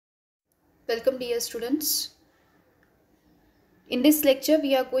Welcome dear students. In this lecture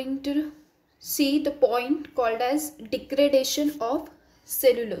we are going to see the point called as degradation of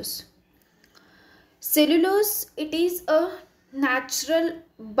cellulose. Cellulose, it is a natural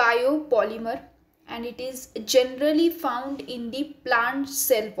biopolymer and it is generally found in the plant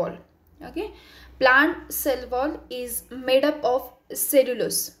cell wall. Okay, plant cell wall is made up of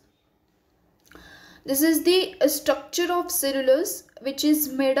cellulose. This is the structure of cellulose, which is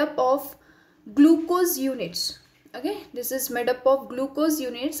made up of glucose units. Okay, this is made up of glucose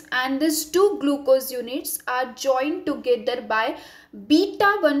units, and these two glucose units are joined together by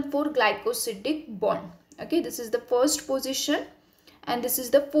beta-1,4 glycosidic bond. Okay, this is the first position and this is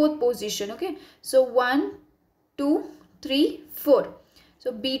the fourth position. Okay, so 1, 2, 3, 4.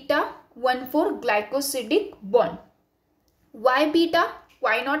 So beta-1,4 glycosidic bond. Why beta?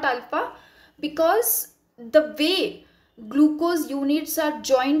 Why not alpha? Because the way glucose units are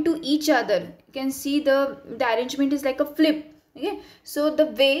joined to each other, you can see the arrangement is like a flip. Okay, so the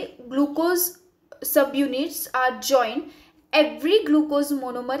way glucose subunits are joined, every glucose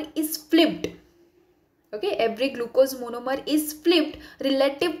monomer is flipped. Okay, every glucose monomer is flipped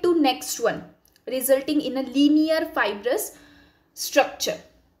relative to next one, resulting in a linear fibrous structure.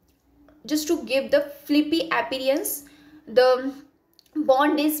 Just to give the flippy appearance, the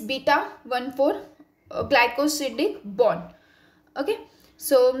bond is beta-1,4 glycosidic bond. Okay,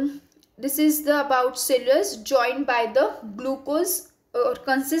 so this is the about cellulose joined by the glucose, or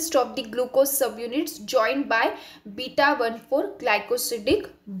consist of the glucose subunits joined by beta-1,4 glycosidic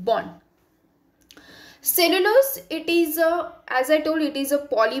bond. Cellulose, it is a, as I told, it is a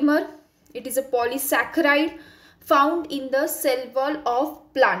polymer. It is a polysaccharide found in the cell wall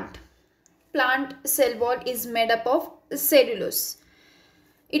of plant. Plant cell wall is made up of cellulose.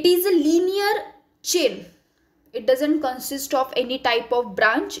 It is a linear chain. It doesn't consist of any type of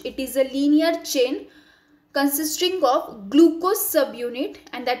branch. It is a linear chain consisting of glucose subunit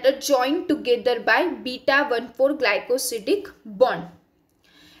and that are joined together by beta-1,4 glycosidic bond.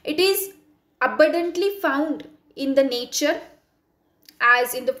 It is abundantly found in the nature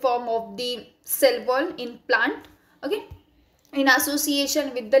as in the form of the cell wall in plant. Okay, in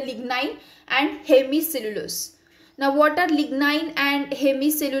association with the lignine and hemicellulose. Now, what are lignine and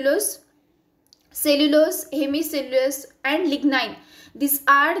hemicellulose? Cellulose, hemicellulose and lignine, these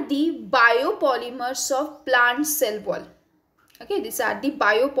are the biopolymers of plant cell wall. Okay, these are the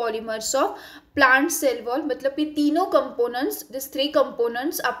biopolymers of plant cell wall. Matlab ye तीनों components, these three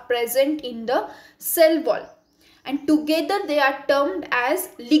components are present in the cell wall and together they are termed as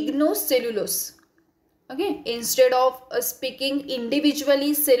lignocellulose. Okay, instead of speaking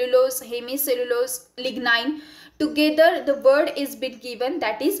individually cellulose, hemicellulose, lignine, together the word is been given,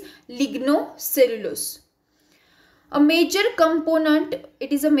 that is lignocellulose. A major component,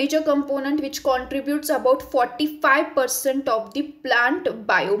 it is a major component which contributes about 45% of the plant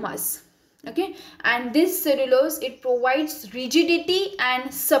biomass. Okay, and this cellulose, it provides rigidity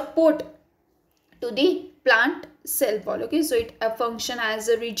and support to the plant cell wall. Okay, so it function as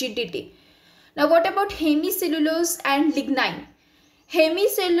a rigidity. Now, what about hemicellulose and lignine?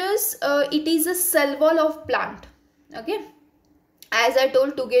 Hemicellulose, it is a cell wall of plant. Okay, as I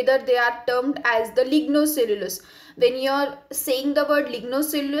told, together they are termed as the lignocellulose. When you are saying the word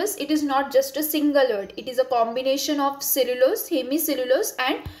lignocellulose, it is not just a single word. It is a combination of cellulose, hemicellulose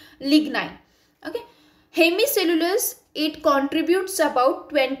and lignine. Okay, hemicellulose, it contributes about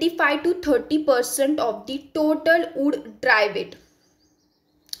 25 to 30% of the total wood dry weight.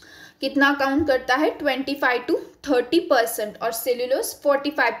 कितना count करता है? 25 to 30% और cellulose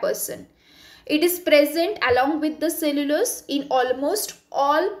 45%. It is present along with the cellulose in almost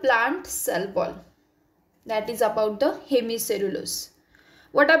all plant cell wall. That is about the hemicellulose.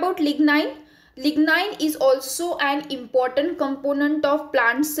 What about lignine? Lignine is also an important component of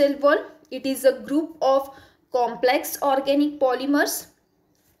plant cell wall. It is a group of complex organic polymers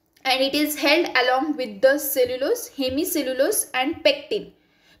and it is held along with the cellulose, hemicellulose and pectin.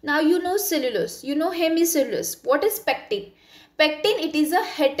 Now you know cellulose, you know hemicellulose. What is pectin? Pectin, it is a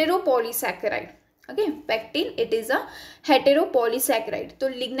heteropolysaccharide. Okay, pectin, it is a heteropolysaccharide. तो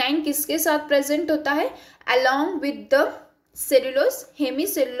lignine किसके साथ present होता है? Along with the cellulose,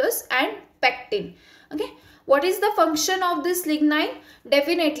 hemicellulose and pectin. Okay, what is the function of this lignine?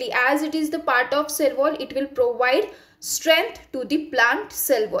 Definitely, as it is the part of cell wall, it will provide strength to the plant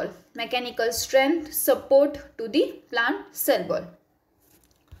cell wall. Mechanical strength, support to the plant cell wall.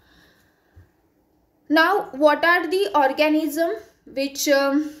 Now, what are the organisms which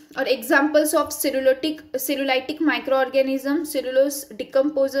or examples of cellulitic microorganism? Cellulose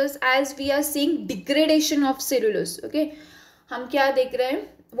decomposes, as we are seeing degradation of cellulose. Okay, हम क्या देख रहे हैं?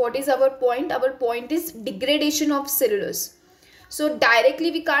 what is our point? Our point is degradation of cellulose. So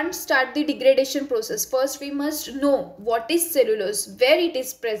directly we can't start the degradation process. First we must know what is cellulose, where it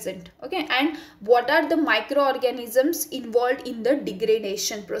is present, okay, and what are the microorganisms involved in the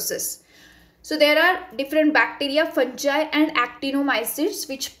degradation process. So there are different bacteria, fungi and actinomycetes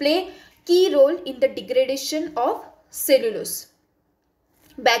which play key role in the degradation of cellulose.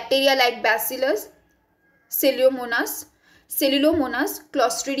 Bacteria like Bacillus, Cellulomonas,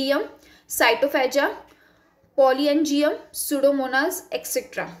 Clostridium, Cytophaga, Polyangium, Pseudomonas,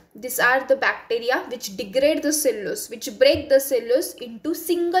 etc. These are the bacteria which degrade the cellulose, which break the cellulose into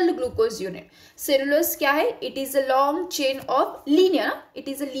single glucose unit. Cellulose क्या है? It is a long chain of linear. It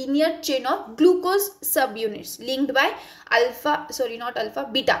is a linear chain of glucose subunits linked by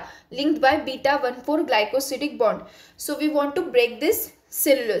beta, linked by beta-1,4 glycosidic bond. So we want to break this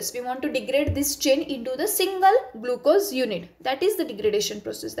cellulose. We want to degrade this chain into the single glucose unit. That is the degradation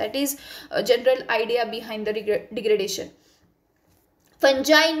process. That is a general idea behind the degradation.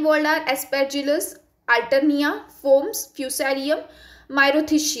 Fungi involved are Aspergillus, Alternia, Fomes, Fusarium,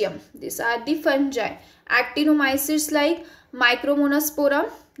 Myrothecium. These are the fungi. Actinomycetes like Micromonospora,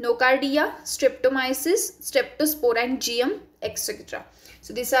 Nocardia, Streptomyces, Streptosporangium, etc.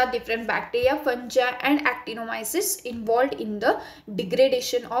 So these are different bacteria, fungi and actinomycetes involved in the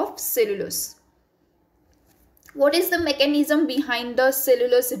degradation of cellulose. What is the mechanism behind the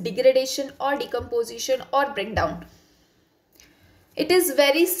cellulose degradation or decomposition or breakdown? It is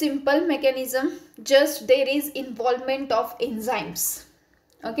very simple mechanism, just there is involvement of enzymes.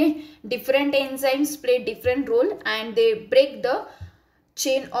 Okay, different enzymes play different role and they break the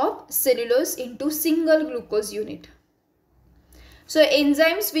chain of cellulose into single glucose unit. So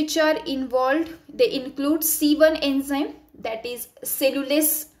enzymes which are involved, they include C1 enzyme, that is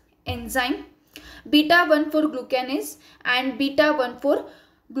cellulase enzyme, beta-1,4 glucanase and beta-1,4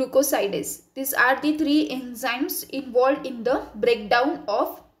 glucosidase. These are the three enzymes involved in the breakdown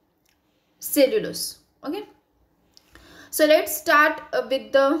of cellulose. Okay. So let's start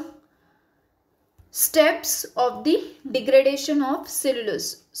with the steps of the degradation of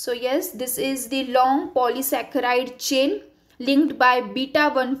cellulose. So yes, this is the long polysaccharide chain linked by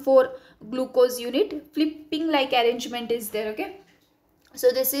beta-1,4 glucose unit. Flipping like arrangement is there, okay. So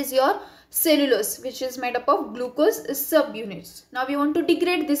this is your cellulose which is made up of glucose subunits. Now we want to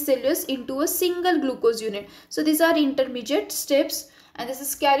degrade this cellulose into a single glucose unit. So these are intermediate steps and this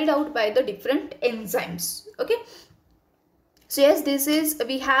is carried out by the different enzymes, okay. So yes, this is,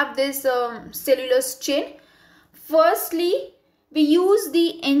 we have this cellulose chain. Firstly, we use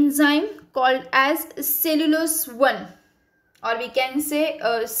the enzyme called as cellulose 1. Or we can say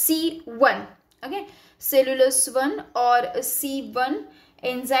C1, okay, cellulose 1 or C1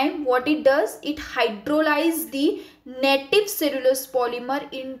 enzyme. What it does, it hydrolyzes the native cellulose polymer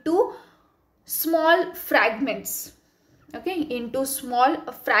into small fragments, okay, into small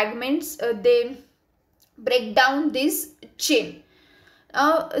fragments. They break down this chain.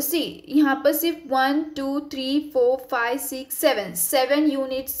 See, यहाँ पर सिर्फ 1, 2, 3, 4, 5, 6, 7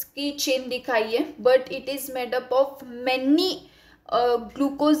 units की chain दिखाई है, but it is made up of many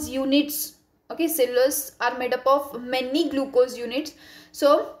glucose units. Okay, cellulose are made up of many glucose units.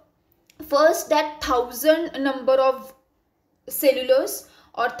 So first that 1,000 number of cellulose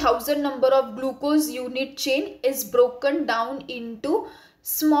or 1,000 number of glucose unit chain is broken down into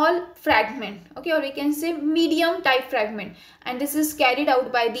small fragment, okay, or we can say medium type fragment, and this is carried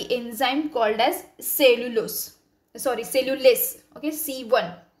out by the enzyme called as cellulase, okay,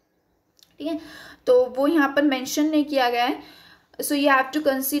 C1. ठीक है, तो वो यहाँ पर mention नहीं किया गया है. So you have to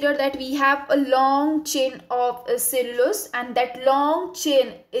consider that we have a long chain of cellulose and that long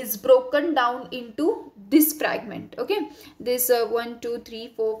chain is broken down into this fragment, okay, this 1, 2,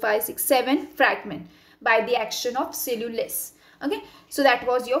 3, 4, 5, 6, 7 fragment by the action of cellulase. Okay, so that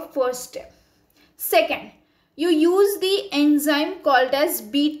was your first step. Second, you use the enzyme called as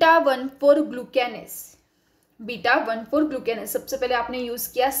beta-1,4 glucanase. Beta-1,4 glucanase. सबसे पहले आपने use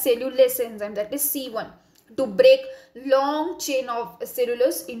किया cellulase enzyme, that is C1, to break long chain of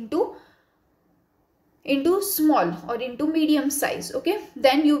cellulose into small or into medium size. Okay,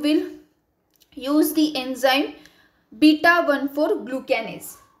 then you will use the enzyme beta-1,4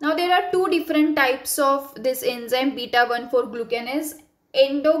 glucanase. Now there are two different types of this enzyme beta-1,4 glucanase,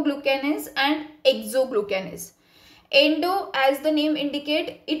 endoglucanase and exoglucanase. Endo, as the name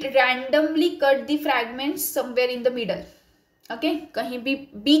indicate, it randomly cut the fragments somewhere in the middle. Okay, कहीं भी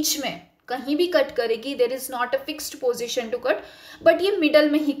बीच में कहीं भी cut करेगी, there is not a fixed position to cut, but ये middle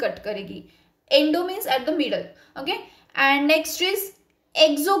में ही cut करेगी. Endo means at the middle. Okay, and next is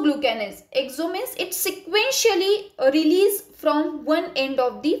exoglucanase. Exo means it sequentially release from one end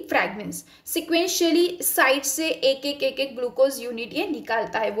of the fragments. Sequentially side से एक glucose unit ये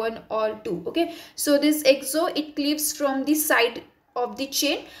निकालता है, 1 or 2. Okay, so this exo it cleaves from the side of the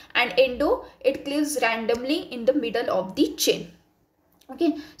chain, and endo it cleaves randomly in the middle of the chain.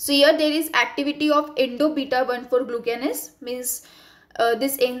 Okay, so here there is activity of endo beta 1,4 glucanase, means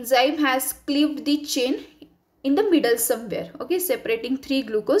this enzyme has cleaved the chain in the middle somewhere. Okay, separating 3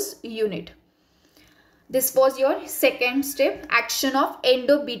 glucose unit. This was your second step, action of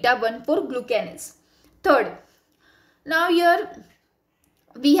endo beta 1,4 glucanase. Third, now here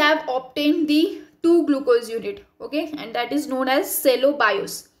we have obtained the 2 glucose unit. Okay, and that is known as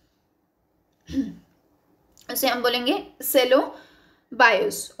cellobiose. ऐसे हम बोलेंगे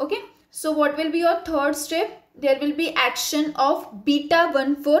cellobiose. Okay, so what will be your third step? There will be action of beta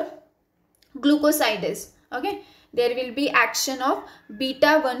 1,4 glucosidase. Okay, there will be action of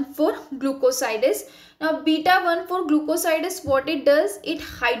beta 1,4 glucosidase. Now beta 1,4 glucosidase, what it does, it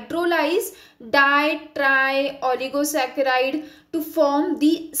hydrolyze di tri oligosaccharide to form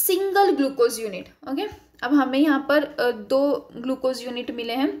the single glucose unit. Okay, अब हमें यहाँ पर 2 glucose unit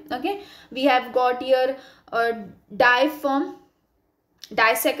मिले हैं. Okay, we have got here di form,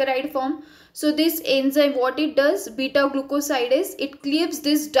 disaccharide form. So this enzyme, what it does, beta glucosidase, it cleaves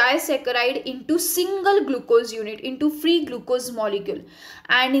this disaccharide into single glucose unit, into free glucose molecule.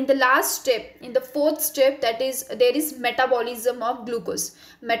 And in the last step, in the fourth step, that is, there is metabolism of glucose.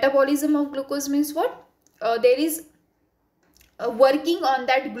 Metabolism of glucose means what? There is working on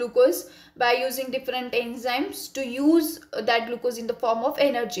that glucose by using different enzymes to use that glucose in the form of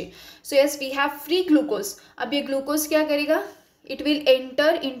energy. So yes, we have free glucose. अब ये glucose क्या करेगा? It will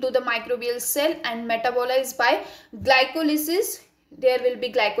enter into the microbial cell and metabolize by glycolysis. There will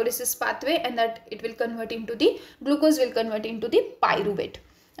be glycolysis pathway, and that it will convert into the glucose, will convert into the pyruvate.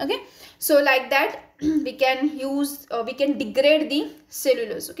 Okay, so like that we can use we can degrade the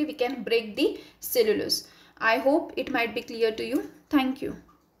cellulose. Okay, we can break the cellulose. I hope it might be clear to you. Thank you.